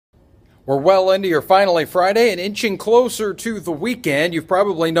We're well into your finally Friday and inching closer to the weekend. You've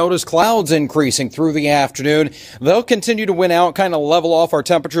probably noticed clouds increasing through the afternoon. They'll continue to win out, kind of level off our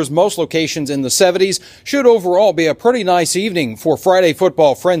temperatures. Most locations in the 70s. Should overall be a pretty nice evening for Friday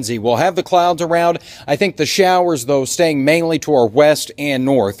football frenzy. We'll have the clouds around. I think the showers, though, staying mainly to our west and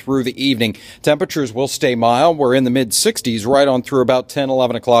north through the evening. Temperatures will stay mild. We're in the mid-60s right on through about 10,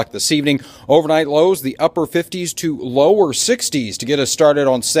 11 o'clock this evening. Overnight lows, the upper 50s to lower 60s to get us started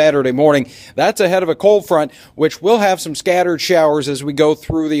on Saturday morning. That's ahead of a cold front, which will have some scattered showers as we go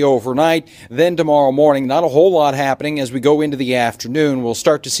through the overnight. Then tomorrow morning, not a whole lot happening as we go into the afternoon. We'll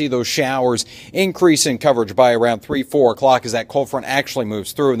start to see those showers increase in coverage by around 3, 4 o'clock as that cold front actually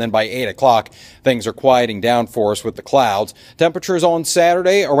moves through. And then by 8 o'clock, things are quieting down for us with the clouds. Temperatures on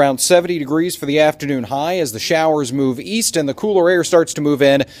Saturday around 70 degrees for the afternoon high as the showers move east and the cooler air starts to move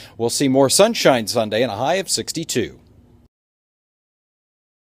in. We'll see more sunshine Sunday and a high of 62.